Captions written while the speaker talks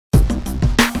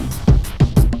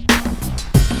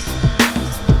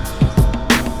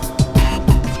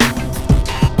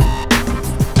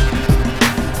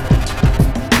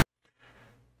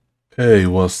Hey,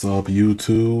 what's up,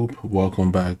 YouTube?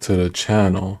 Welcome back to the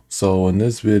channel. So in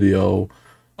this video,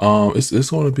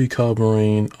 it's going to be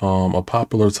covering a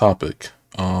popular topic.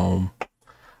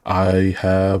 I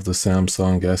have the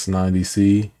Samsung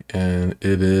S90C, and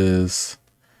it is,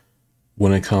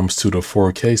 when it comes to the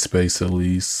 4K space at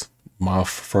least, my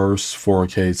first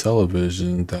 4K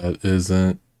television that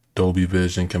isn't Dolby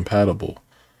Vision compatible.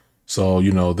 So,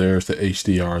 there's the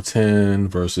HDR10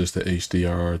 versus the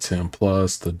HDR10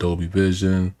 Plus, the Dolby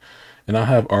Vision. And I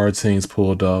have RTings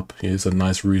pulled up. It's a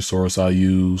nice resource I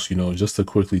use, just to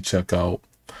quickly check out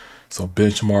some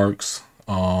benchmarks,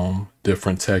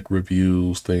 different tech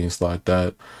reviews, things like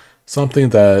that.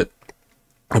 Something that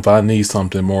if I need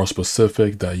something more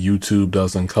specific that YouTube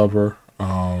doesn't cover,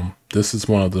 this is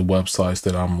one of the websites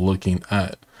that I'm looking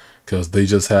at, because they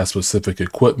just have specific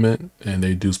equipment and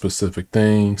they do specific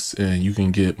things, and you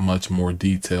can get much more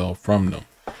detail from them.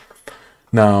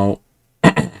 Now,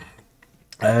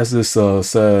 as this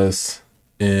says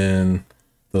in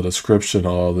the description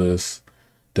of all this,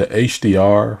 the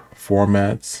HDR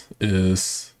formats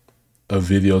is a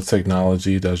video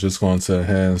technology that's just going to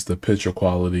enhance the picture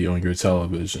quality on your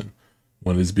television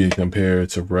when it's being compared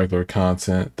to regular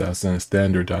content that's in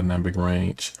standard dynamic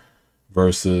range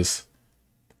versus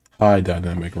high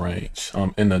dynamic range,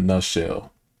 in a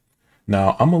nutshell.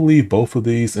 Now, I'm gonna leave both of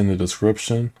these in the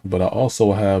description, but I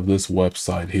also have this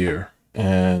website here.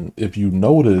 And if you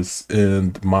notice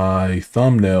in my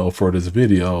thumbnail for this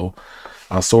video,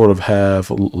 I sort of have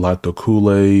like the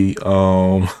Kool-Aid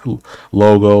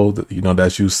logo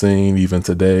that you've seen even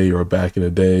today or back in the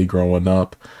day growing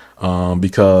up,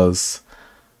 because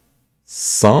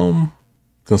some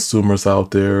consumers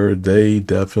out there, they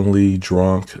definitely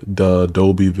drunk the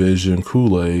Dolby Vision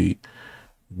Kool-Aid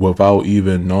without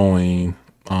even knowing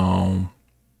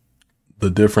the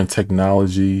different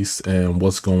technologies and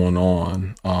what's going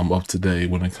on up to date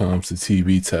when it comes to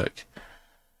TV tech.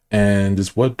 And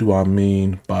just what do I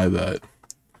mean by that?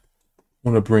 I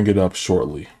want to bring it up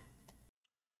shortly.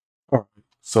 All right.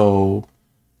 So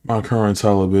my current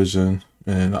television,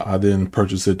 and I didn't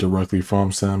purchase it directly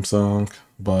from Samsung,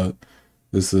 but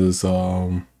this is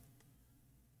from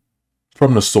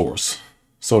the source.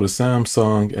 So the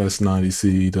Samsung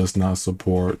S90C does not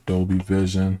support Dolby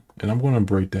Vision, and I'm going to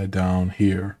break that down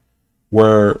here,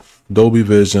 where Dolby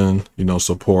Vision,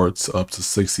 supports up to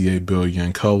 68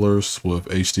 billion colors. With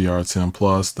HDR10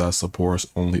 Plus, that supports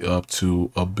only up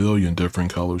to 1 billion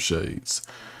different color shades.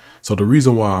 So the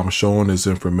reason why I'm showing this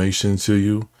information to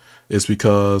you is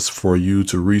because for you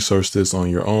to research this on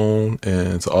your own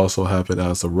and to also have it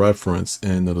as a reference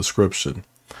in the description.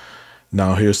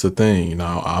 Now, here's the thing.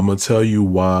 Now, I'm going to tell you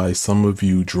why some of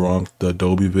you drunk the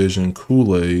Dolby Vision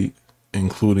Kool-Aid,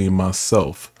 including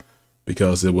myself,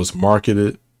 because it was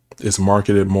marketed, it's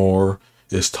marketed more,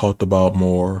 it's talked about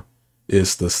more,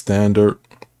 it's the standard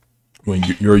when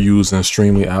you're using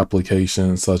streaming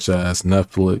applications such as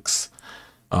Netflix,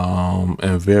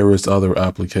 and various other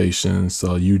applications.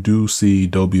 So you do see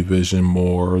Dolby Vision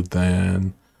more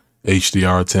than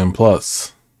HDR10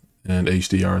 Plus and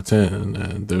HDR10,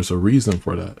 and there's a reason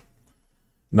for that.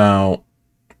 Now,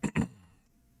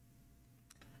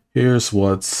 here's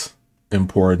what's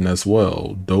important as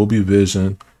well. Dolby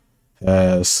Vision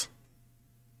has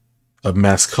a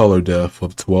max color depth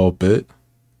of 12-bit,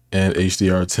 and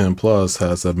HDR10 Plus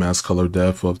has a max color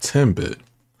depth of 10-bit.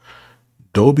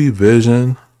 Dolby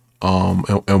Vision,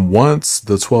 and once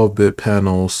the 12-bit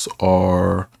panels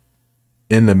are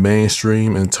in the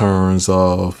mainstream in terms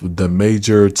of the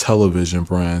major television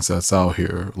brands that's out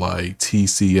here, like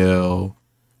TCL,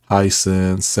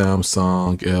 Hisense,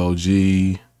 Samsung,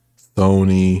 LG,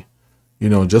 Sony,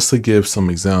 just to give some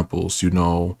examples,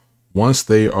 once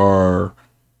they are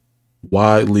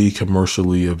widely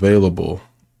commercially available,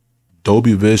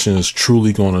 Dolby Vision is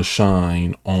truly going to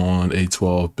shine on a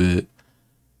 12-bit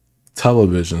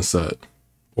television set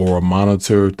or a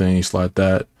monitor, things like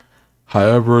that.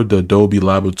 However, the Dolby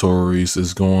Laboratories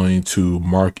is going to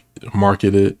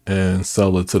market it and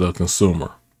sell it to the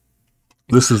consumer.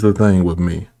 This is the thing with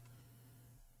me.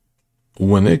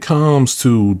 When it comes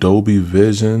to Dolby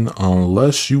Vision,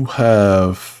 unless you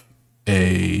have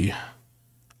a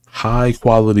high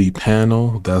quality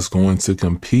panel that's going to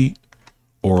compete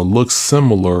or looks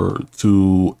similar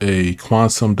to a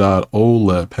quantum dot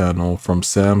OLED panel from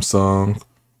Samsung,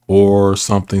 or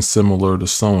something similar to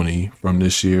Sony from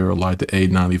this year, like the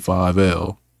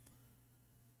A95L,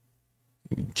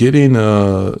 getting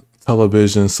a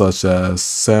television such as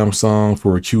Samsung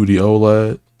for a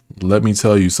QD-OLED, let me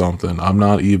tell you something, I'm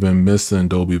not even missing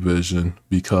Dolby Vision,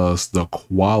 because the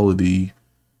quality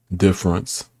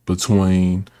difference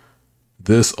between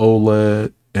this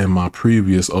OLED and my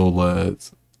previous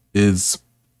OLEDs is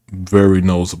very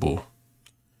noticeable.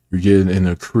 You're getting an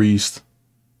increased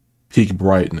peak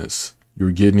brightness.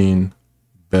 You're getting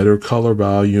better color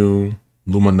volume,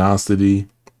 luminosity,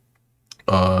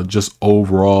 just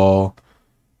overall,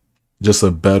 just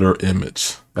a better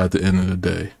image at the end of the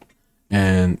day.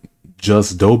 And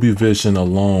just Dolby Vision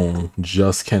alone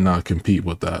just cannot compete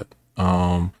with that.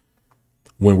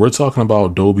 When we're talking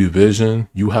about Dolby Vision,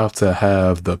 you have to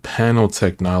have the panel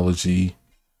technology.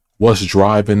 What's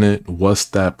driving it? What's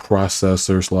that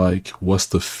processor's like? What's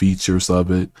the features of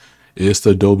it? Is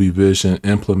the Dolby Vision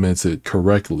implemented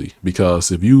correctly?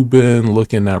 Because if you've been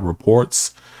looking at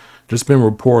reports, there's been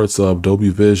reports of Dolby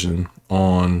Vision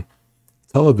on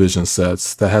television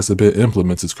sets that hasn't been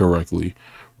implemented correctly.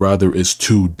 Rather, it's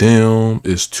too dim,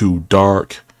 it's too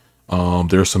dark.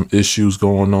 There's some issues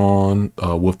going on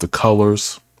with the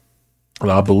colors.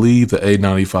 And I believe the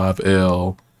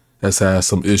A95L has had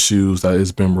some issues that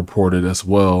has been reported as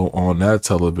well on that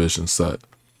television set.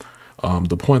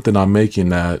 The point that I'm making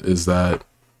that is that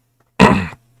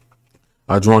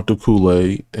I drank the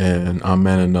Kool-Aid, and I'm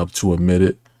man enough to admit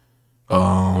it,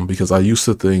 because I used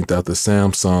to think that the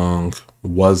Samsung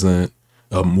wasn't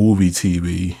a movie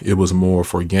TV. It was more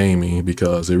for gaming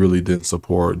because it really didn't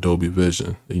support Dolby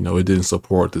Vision. You know, it didn't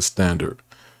support the standard.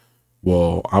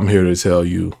 Well, I'm here to tell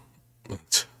you,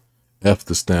 F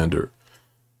the standard.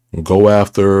 Go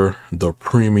after the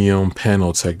premium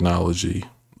panel technology,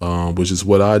 which is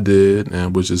what I did,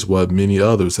 and which is what many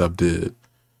others have did,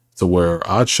 to where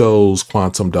I chose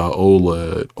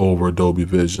Quantum.OLED over Dolby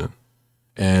Vision.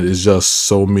 And it's just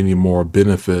so many more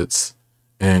benefits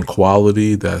and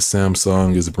quality that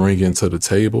Samsung is bringing to the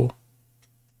table,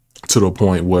 to the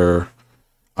point where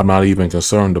I'm not even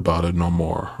concerned about it no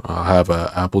more. I have an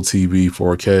Apple TV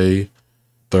 4K,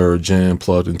 3rd gen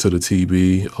plugged into the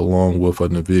TV, along with a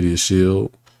NVIDIA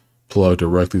Shield plugged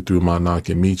directly through my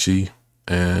Nakamichi,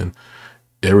 and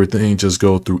everything just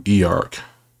go through eARC.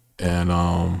 And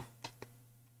I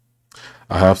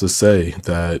have to say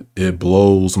that it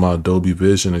blows my Dolby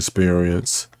Vision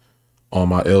experience on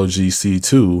my LG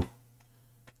C2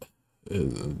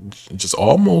 just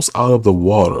almost out of the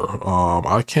water.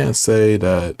 I can't say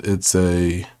that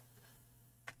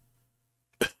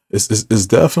it's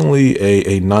definitely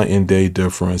a night and day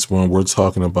difference when we're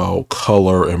talking about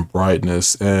color and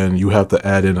brightness, and you have to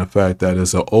add in the fact that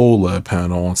it's an OLED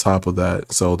panel on top of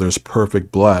that, so there's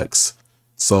perfect blacks.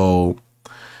 So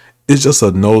it's just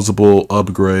a noticeable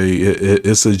upgrade.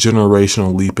 It's a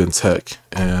generational leap in tech,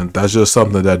 and that's just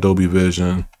something that Dolby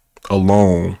Vision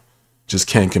alone just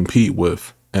can't compete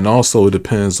with. And also it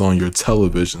depends on your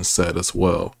television set as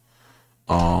well.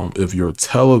 If your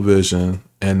television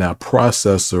and that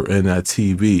processor in that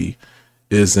TV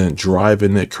isn't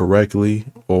driving it correctly,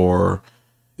 or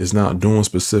is not doing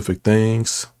specific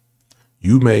things,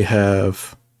 you may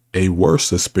have a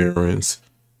worse experience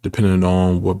depending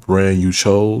on what brand you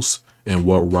chose and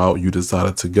what route you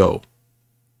decided to go.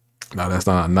 Now, that's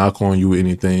not a knock on you or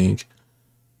anything,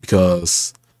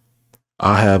 because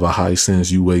I have a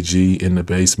Hisense UAG in the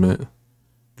basement.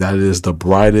 That is the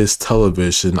brightest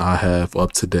television I have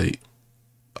up to date.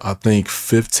 I think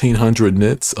 1500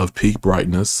 nits of peak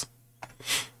brightness.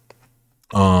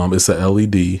 It's a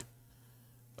LED.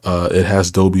 It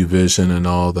has Dolby Vision and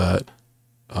all that.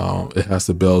 It has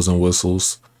the bells and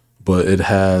whistles, but it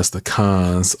has the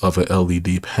cons of an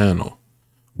LED panel,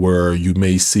 where you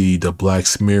may see the black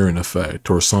smearing effect,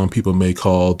 or some people may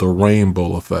call the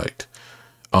rainbow effect.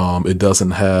 It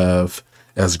doesn't have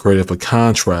as great of a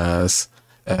contrast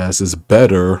as its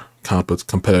better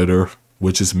competitor,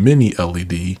 which is mini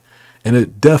LED, and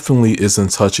it definitely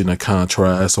isn't touching the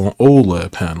contrast on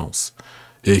OLED panels.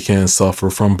 It can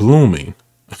suffer from blooming.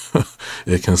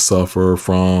 It can suffer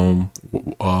from,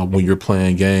 when you're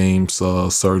playing games,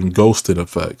 certain ghosting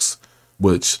effects,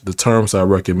 which the terms I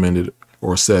recommended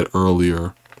or said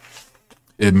earlier,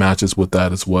 it matches with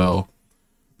that as well.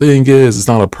 Thing is, it's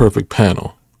not a perfect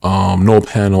panel. No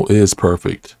panel is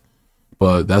perfect,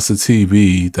 but that's a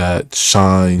TV that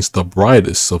shines the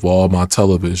brightest of all my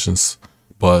televisions.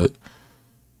 But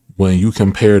when you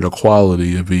compare the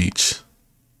quality of each,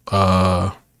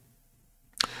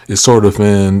 it's sort of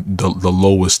in the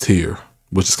lowest tier,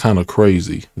 which is kind of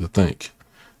crazy to think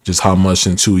just how much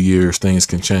in 2 years things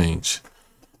can change.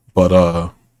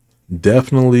 But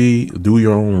definitely do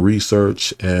your own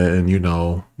research, and, you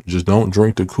know, just don't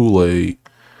drink the Kool-Aid.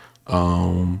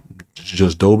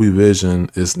 Just Dolby Vision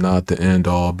is not the end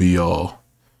all be all.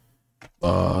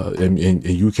 And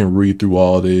you can read through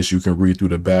all this. You can read through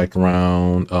the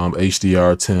background,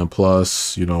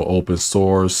 HDR10+, you know, open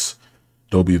source.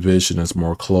 Dolby Vision is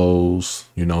more closed.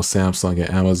 You know, Samsung and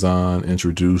Amazon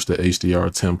introduced the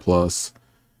HDR10 Plus,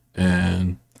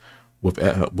 and with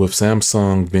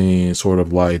Samsung being sort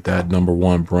of like that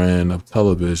 #1 brand of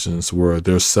televisions where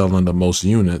they're selling the most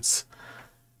units,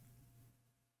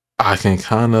 I can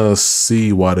kind of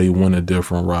see why they went a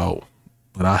different route.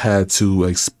 But I had to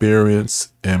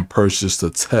experience and purchase the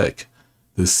tech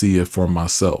to see it for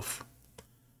myself.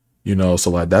 You know, so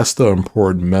like that's the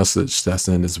important message that's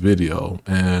in this video.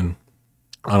 And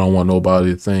I don't want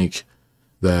nobody to think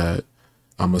that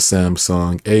I'm a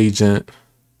Samsung agent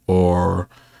or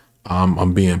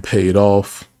I'm being paid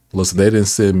off. Listen, they didn't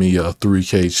send me a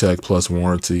 $3K check plus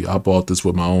warranty. I bought this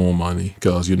with my own money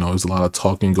because, you know, there's a lot of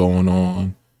talking going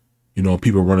on. You know,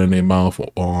 people running their mouth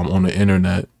on the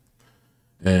internet.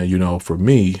 And, you know, for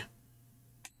me,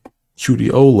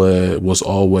 QD-OLED was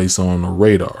always on the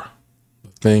radar.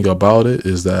 The thing about it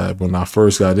is that when I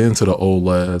first got into the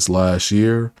OLEDs last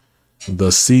year, the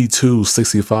C2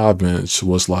 65-inch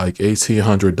was like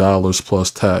 $1,800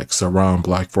 plus tax around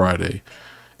Black Friday.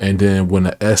 And then when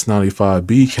the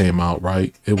S95B came out,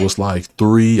 right, it was like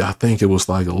I think it was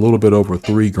like a little bit over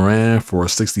 $3,000 for a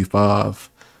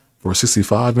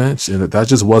 65-inch. And that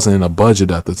just wasn't in a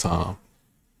budget at the time.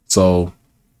 So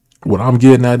what I'm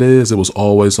getting at is it was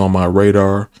always on my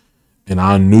radar. And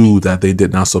I knew that they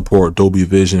did not support Dolby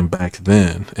Vision back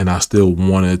then. And I still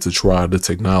wanted to try the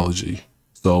technology.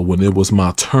 So when it was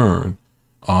my turn,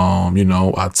 you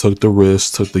know, I took the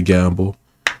risk, took the gamble,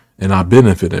 and I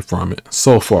benefited from it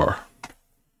so far.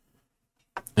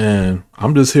 And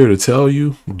I'm just here to tell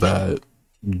you that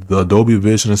the Dolby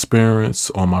Vision experience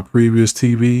on my previous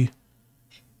TV,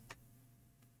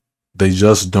 they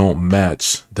just don't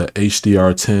match the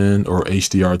HDR10 or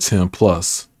HDR10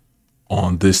 Plus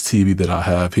on this TV that I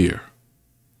have here.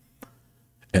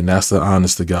 And that's the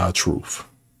honest to God truth.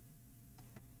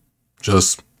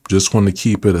 Just want to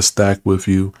keep it a stack with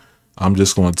you. I'm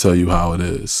just going to tell you how it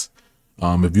is.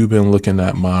 If you've been looking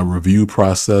at my review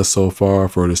process so far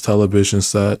for this television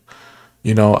set,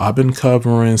 you know, I've been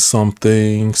covering some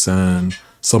things and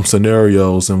some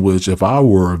scenarios in which if I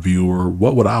were a viewer,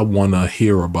 what would I want to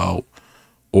hear about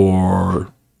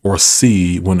or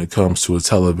see when it comes to a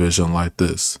television like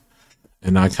this?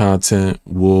 And that content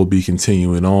will be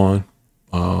continuing on.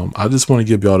 I just want to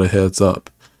give y'all the heads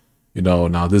up. You know,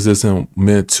 now this isn't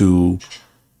meant to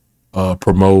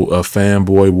promote a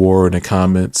fanboy war in the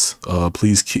comments.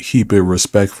 Please keep it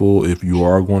respectful if you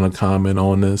are going to comment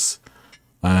on this,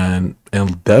 and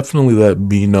definitely let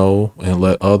me know and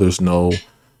let others know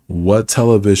what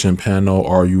television panel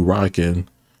are you rocking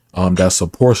that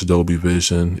supports Dolby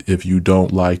Vision if you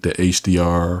don't like the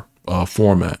HDR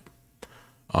format,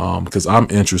 because I'm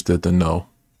interested to know.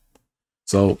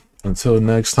 So until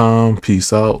next time,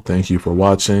 peace out. Thank you for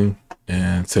watching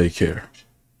and take care.